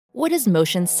What does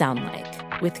motion sound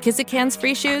like? With Kizikans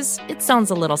free shoes, it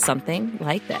sounds a little something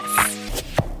like this.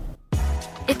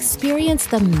 Experience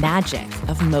the magic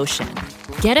of motion.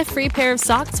 Get a free pair of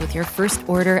socks with your first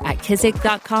order at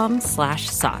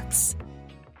kizik.com/socks.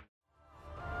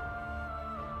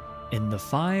 In the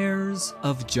Fires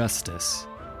of Justice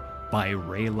by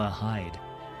Rayla Hyde.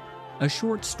 A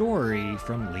short story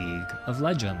from League of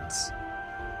Legends.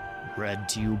 Read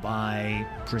to you by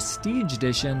Prestige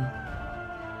Edition.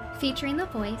 Featuring the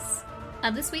voice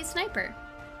of the Sweet Sniper.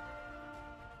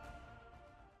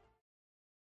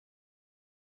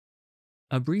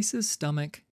 Abrice's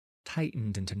stomach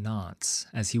tightened into knots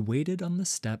as he waited on the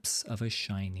steps of a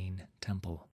shining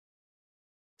temple.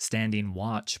 Standing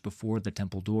watch before the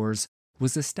temple doors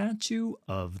was a statue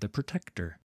of the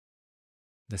Protector.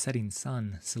 The setting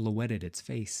sun silhouetted its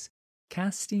face,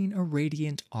 casting a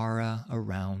radiant aura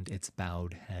around its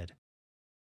bowed head.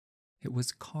 It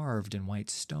was carved in white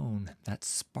stone that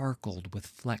sparkled with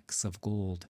flecks of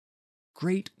gold.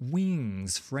 Great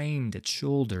wings framed its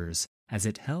shoulders as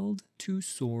it held two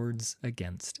swords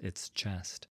against its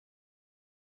chest.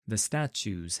 The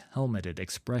statue's helmeted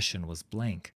expression was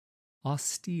blank,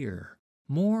 austere,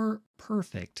 more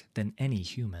perfect than any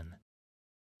human.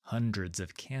 Hundreds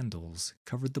of candles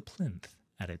covered the plinth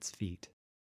at its feet.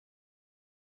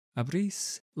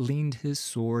 Abrice leaned his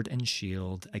sword and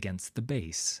shield against the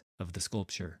base of the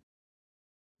sculpture.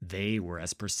 They were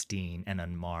as pristine and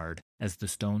unmarred as the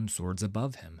stone swords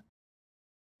above him.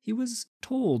 He was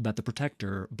told that the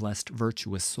Protector blessed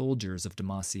virtuous soldiers of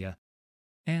Demacia,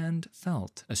 and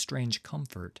felt a strange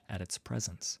comfort at its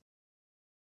presence.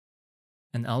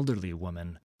 An elderly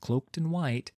woman, cloaked in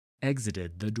white,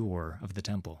 exited the door of the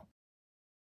temple.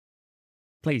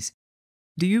 "Please,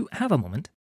 do you have a moment?"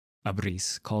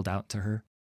 Abrice called out to her.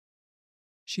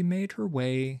 She made her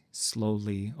way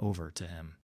slowly over to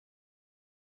him.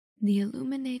 "The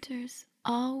illuminators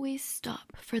always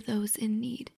stop for those in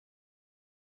need.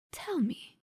 Tell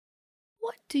me,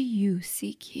 what do you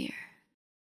seek here?"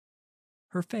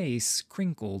 Her face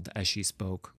crinkled as she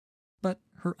spoke, but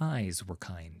her eyes were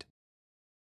kind.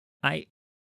 I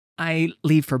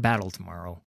leave for battle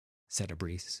tomorrow," said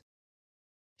Abrice.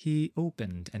 He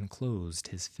opened and closed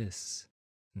his fists,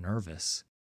 nervous.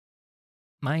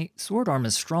 "My sword arm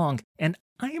is strong, and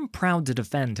I am proud to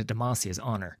defend Demacia's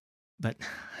honor. But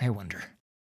I wonder,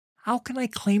 how can I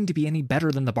claim to be any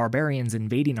better than the barbarians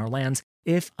invading our lands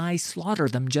if I slaughter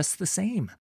them just the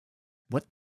same? What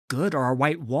good are our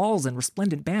white walls and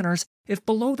resplendent banners if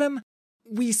below them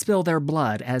we spill their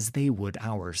blood as they would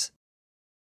ours?"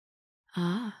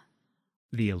 "Ah,"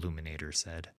 the Illuminator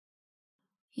said.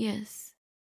 "Yes.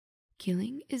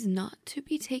 Killing is not to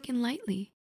be taken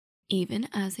lightly, even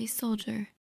as a soldier.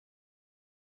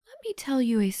 Let me tell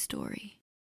you a story."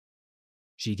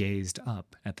 She gazed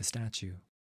up at the statue.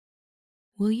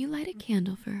 "Will you light a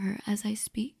candle for her as I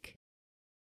speak?"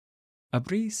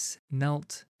 Abrice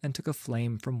knelt and took a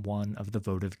flame from one of the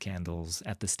votive candles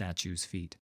at the statue's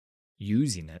feet,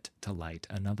 using it to light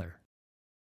another.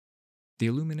 The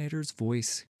Illuminator's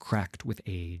voice cracked with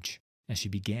age as she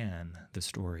began the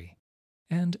story,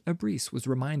 and Abrice was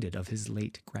reminded of his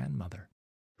late grandmother,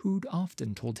 who'd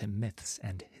often told him myths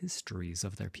and histories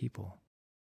of their people.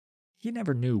 He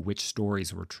never knew which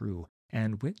stories were true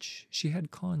and which she had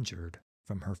conjured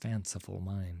from her fanciful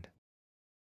mind.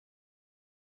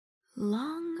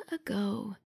 "Long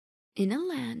ago, in a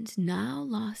land now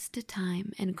lost to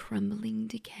time and crumbling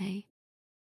decay,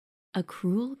 a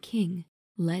cruel king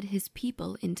led his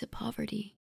people into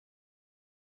poverty.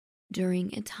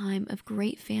 During a time of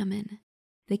great famine,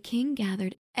 the king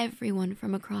gathered everyone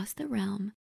from across the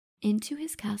realm into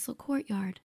his castle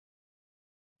courtyard.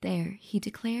 There, he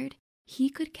declared he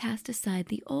could cast aside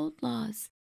the old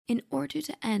laws in order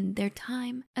to end their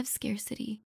time of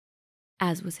scarcity,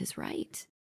 as was his right.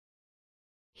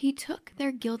 He took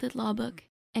their gilded law book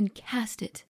and cast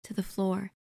it to the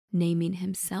floor, naming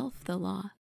himself the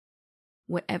law.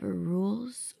 Whatever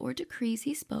rules or decrees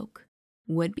he spoke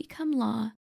would become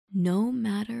law no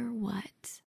matter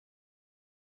what.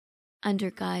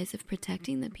 Under guise of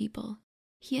protecting the people,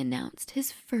 he announced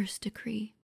his first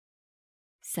decree.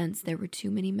 Since there were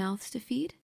too many mouths to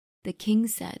feed, the king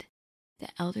said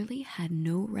the elderly had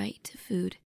no right to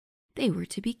food. They were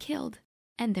to be killed,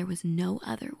 and there was no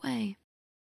other way.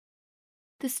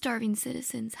 The starving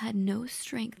citizens had no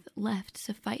strength left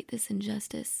to fight this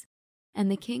injustice, and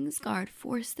the king's guard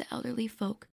forced the elderly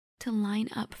folk to line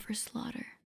up for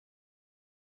slaughter.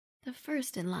 The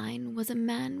first in line was a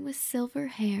man with silver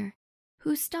hair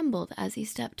who stumbled as he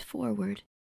stepped forward.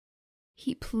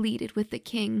 He pleaded with the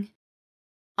king.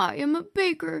 "I am a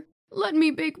baker. Let me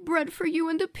bake bread for you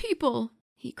and the people,"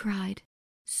 he cried.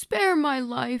 "Spare my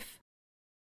life!"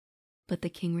 But the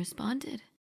king responded,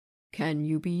 "Can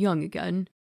you be young again?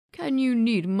 Can you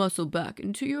knead muscle back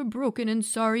into your broken and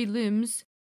sorry limbs?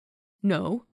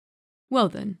 No? Well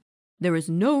then, there is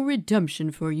no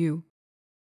redemption for you."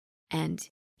 And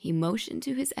he motioned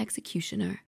to his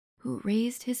executioner, who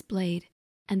raised his blade,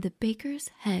 and the baker's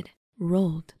head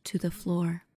rolled to the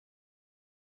floor.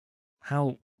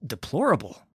 "How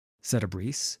deplorable," said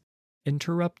Abris,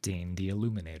 interrupting the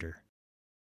illuminator.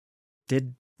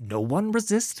 "Did no one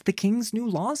resist the king's new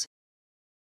laws?"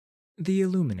 The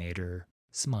illuminator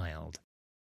smiled.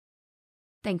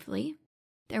 Thankfully,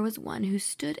 there was one who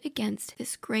stood against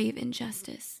this grave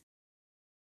injustice.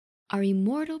 Our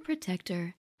immortal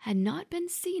protector had not been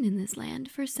seen in this land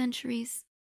for centuries,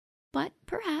 but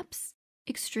perhaps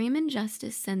extreme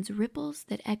injustice sends ripples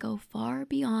that echo far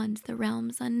beyond the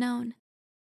realms unknown.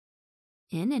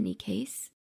 In any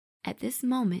case, at this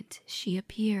moment she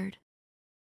appeared.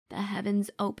 The heavens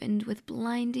opened with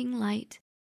blinding light,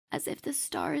 as if the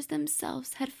stars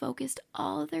themselves had focused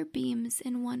all their beams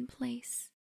in one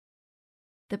place.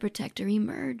 The protector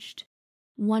emerged,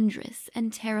 wondrous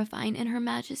and terrifying in her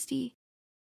majesty.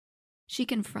 She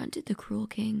confronted the cruel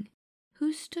king,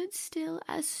 who stood still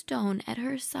as stone at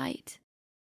her sight.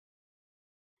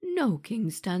 "No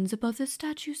king stands above the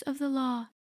statutes of the law,"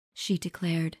 she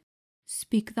declared.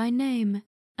 "Speak thy name,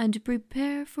 and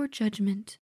prepare for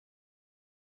judgment."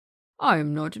 "I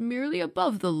am not merely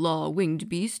above the law, winged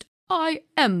beast. I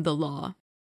am the law."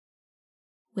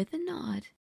 With a nod,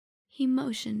 he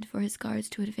motioned for his guards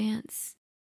to advance.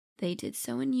 They did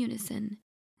so in unison,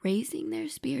 raising their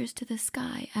spears to the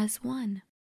sky as one.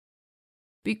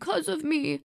 "Because of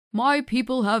me, my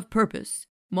people have purpose.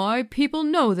 My people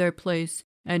know their place,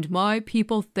 and my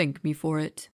people thank me for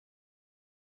it."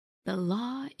 The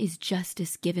law is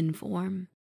justice given form.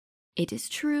 It is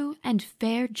true and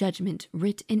fair judgment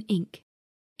writ in ink.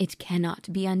 It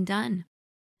cannot be undone,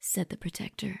 said the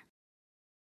protector.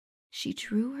 She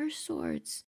drew her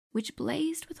swords, which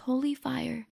blazed with holy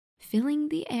fire, filling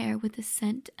the air with the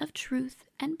scent of truth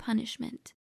and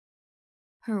punishment.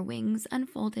 Her wings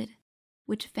unfolded,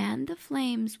 which fanned the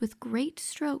flames with great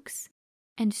strokes,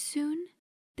 and soon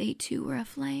they too were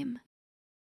aflame.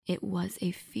 It was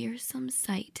a fearsome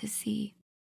sight to see.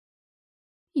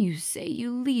 "You say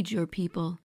you lead your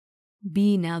people.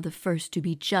 Be now the first to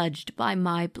be judged by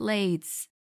my blades,"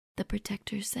 the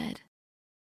protector said.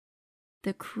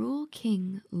 The cruel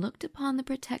king looked upon the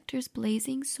protector's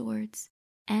blazing swords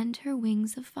and her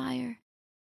wings of fire,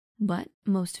 but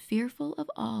most fearful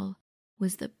of all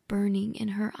was the burning in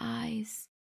her eyes,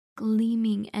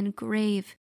 gleaming and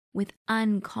grave with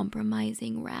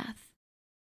uncompromising wrath.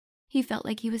 He felt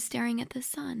like he was staring at the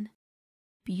sun,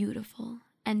 beautiful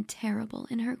and terrible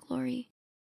in her glory,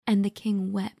 and the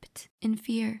king wept in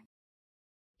fear.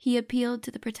 He appealed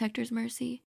to the protector's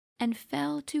mercy and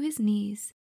fell to his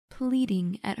knees,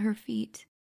 pleading at her feet.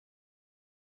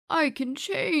 "I can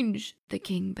change," the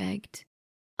king begged.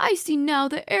 "I see now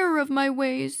the error of my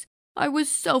ways. I was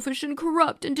selfish and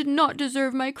corrupt and did not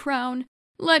deserve my crown.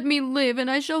 Let me live, and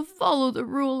I shall follow the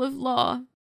rule of law."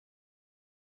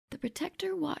 The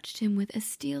protector watched him with a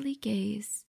steely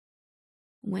gaze.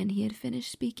 When he had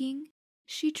finished speaking,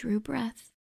 she drew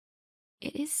breath.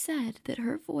 It is said that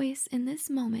her voice in this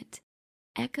moment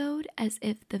echoed as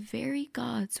if the very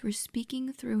gods were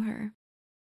speaking through her.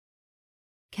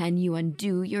 "Can you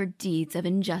undo your deeds of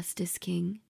injustice,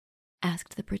 king?"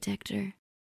 asked the protector.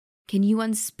 "Can you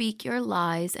unspeak your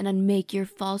lies and unmake your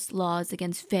false laws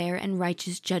against fair and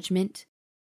righteous judgment?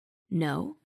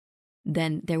 No?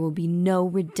 Then there will be no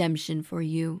redemption for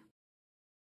you."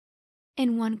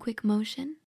 In one quick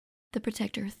motion, the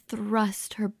protector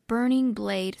thrust her burning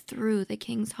blade through the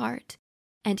king's heart,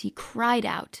 and he cried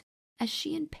out as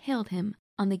she impaled him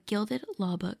on the gilded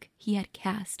lawbook he had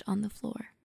cast on the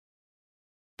floor.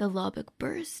 The lawbook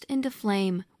burst into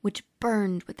flame, which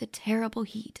burned with the terrible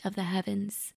heat of the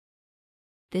heavens.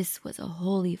 This was a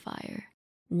holy fire,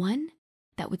 one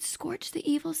that would scorch the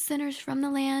evil sinners from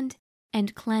the land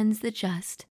and cleanse the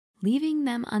just, leaving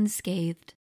them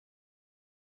unscathed.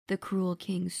 The cruel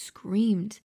king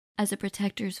screamed as the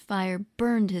protector's fire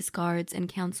burned his guards and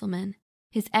councilmen,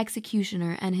 his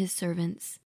executioner and his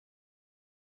servants.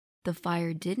 The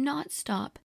fire did not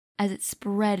stop as it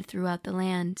spread throughout the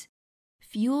land,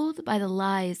 fueled by the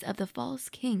lies of the false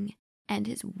king and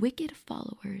his wicked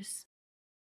followers.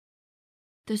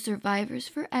 The survivors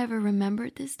forever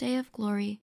remembered this day of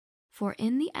glory, for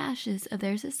in the ashes of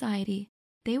their society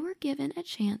they were given a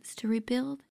chance to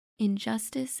rebuild in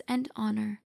justice and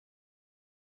honor.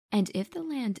 And if the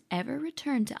land ever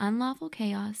returned to unlawful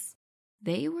chaos,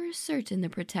 They were certain the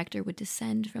protector would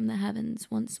descend from the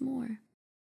heavens once more.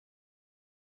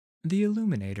 The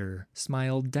illuminator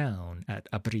smiled down at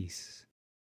Abris.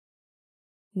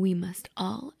 We must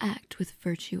all act with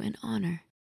virtue and honor,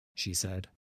 she said.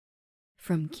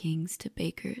 From kings to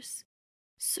bakers,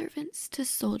 servants to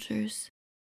soldiers,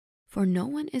 for no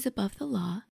one is above the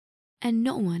law, and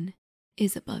no one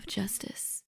is above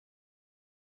justice.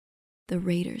 The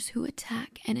raiders who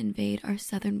attack and invade our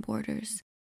southern borders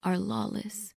are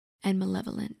lawless and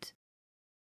malevolent.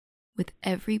 With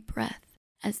every breath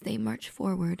as they march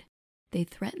forward, they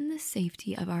threaten the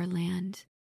safety of our land.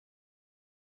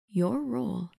 Your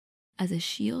role as a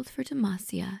shield for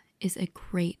Demacia is a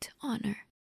great honor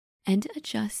and a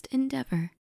just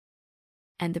endeavor,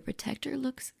 and the protector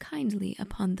looks kindly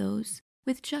upon those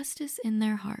with justice in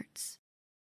their hearts.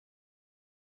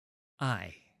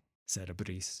 Aye, said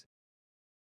Abris.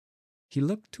 He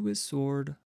looked to his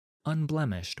sword,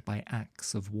 unblemished by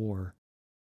acts of war.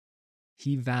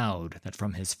 He vowed that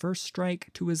from his first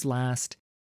strike to his last,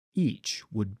 each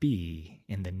would be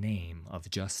in the name of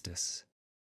justice.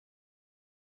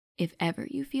 If ever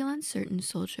you feel uncertain,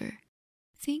 soldier,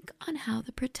 think on how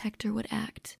the protector would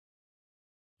act.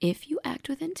 If you act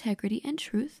with integrity and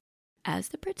truth, as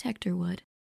the protector would,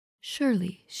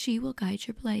 surely she will guide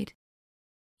your blade,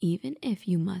 even if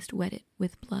you must wet it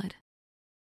with blood.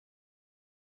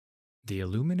 The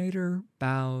illuminator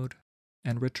bowed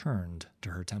and returned to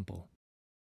her temple.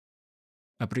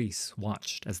 Abris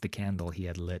watched as the candle he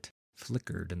had lit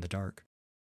flickered in the dark.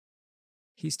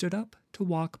 He stood up to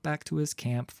walk back to his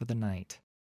camp for the night.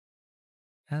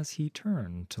 As he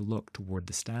turned to look toward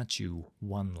the statue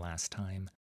one last time,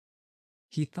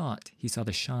 he thought he saw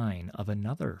the shine of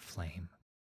another flame,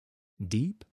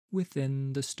 deep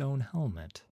within the stone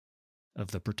helmet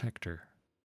of the protector.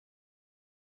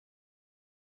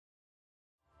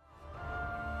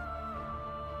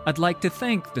 I'd like to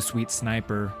thank the Sweet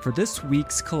Sniper for this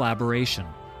week's collaboration.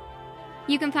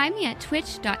 You can find me at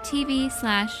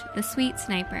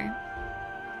twitch.tv/thesweetsniper.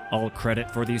 All credit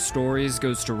for these stories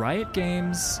goes to Riot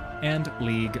Games and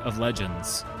League of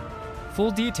Legends.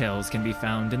 Full details can be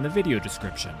found in the video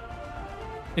description.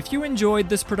 If you enjoyed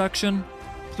this production,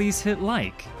 please hit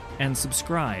like and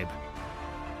subscribe.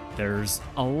 There's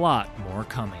a lot more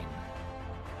coming.